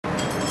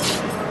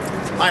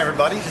Hi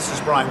everybody, this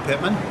is Brian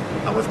Pittman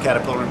with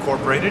Caterpillar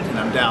Incorporated, and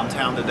I'm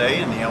downtown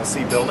today in the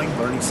LC Building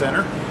Learning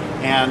Center,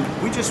 and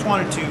we just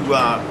wanted to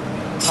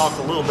talk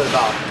a little bit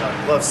about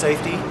glove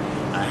safety,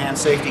 hand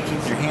safety,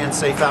 keep your hands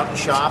safe out in the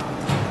shop.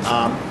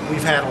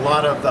 We've had a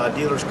lot of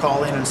dealers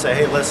call in and say,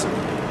 hey listen,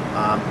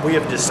 we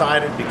have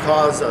decided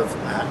because of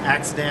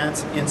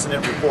accidents,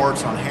 incident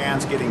reports on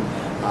hands getting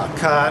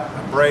cut,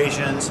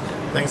 abrasions,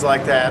 things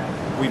like that,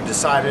 we've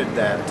decided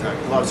that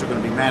gloves are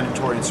going to be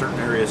mandatory in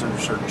certain areas under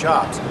certain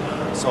jobs.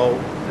 So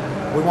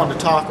we wanted to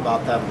talk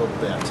about that a little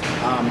bit.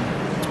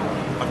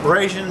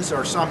 Abrasions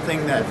are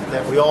something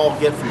that we all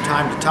get from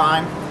time to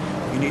time.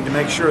 You need to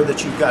make sure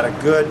that you've got a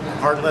good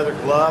hard leather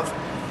glove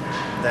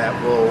that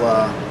will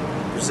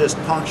resist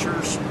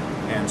punctures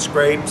and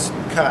scrapes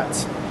and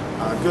cuts.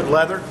 Good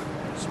leather,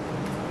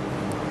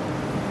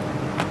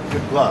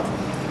 good glove.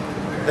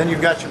 Then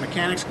you've got your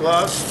mechanics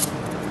gloves.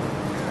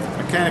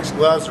 Mechanics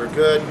gloves are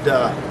good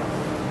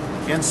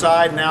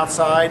inside and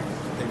outside.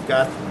 They've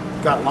got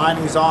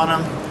linings on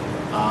them.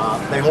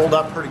 They hold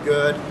up pretty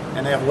good,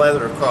 and they have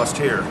leather across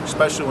here,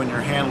 especially when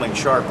you're handling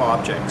sharp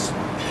objects.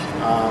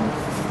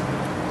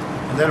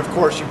 And then of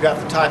course you've got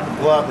the type of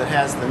glove that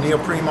has the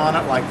neoprene on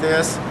it like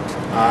this.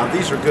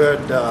 These are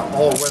good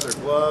all-weather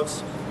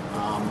gloves.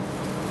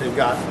 They've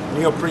got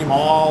neoprene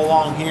all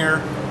along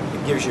here.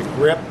 It gives you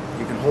grip.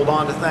 You can hold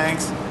on to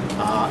things.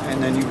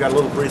 And then you've got a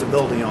little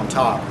breathability on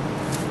top.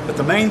 But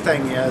the main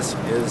thing is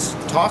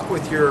talk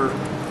with your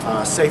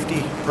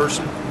safety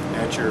person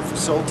at your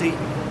facility.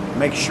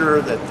 Make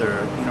sure that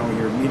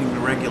you're meeting the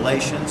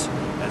regulations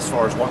as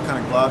far as what kind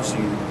of gloves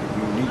you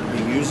need to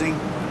be using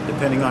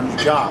depending on your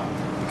job,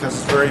 because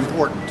it's very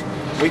important.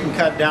 We can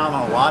cut down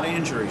on a lot of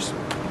injuries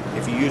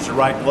if you use the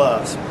right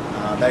gloves.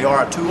 They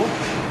are a tool,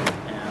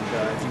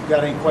 and if you've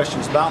got any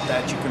questions about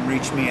that, you can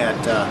reach me at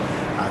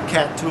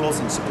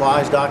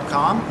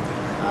cattoolsandsupplies.com.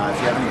 If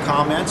you have any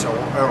comments or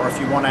if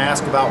you want to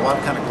ask about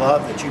what kind of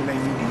glove that you may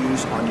need to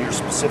use on your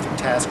specific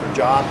task or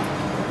job,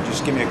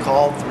 just give me a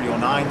call,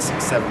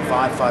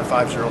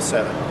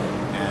 309-675-5507,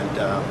 and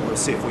we'll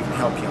see if we can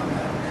help you on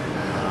that.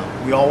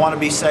 We all want to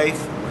be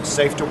safe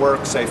to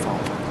work, safe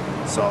home.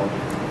 So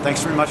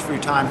thanks very much for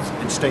your time,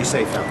 and stay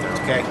safe out there,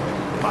 okay?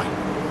 Bye.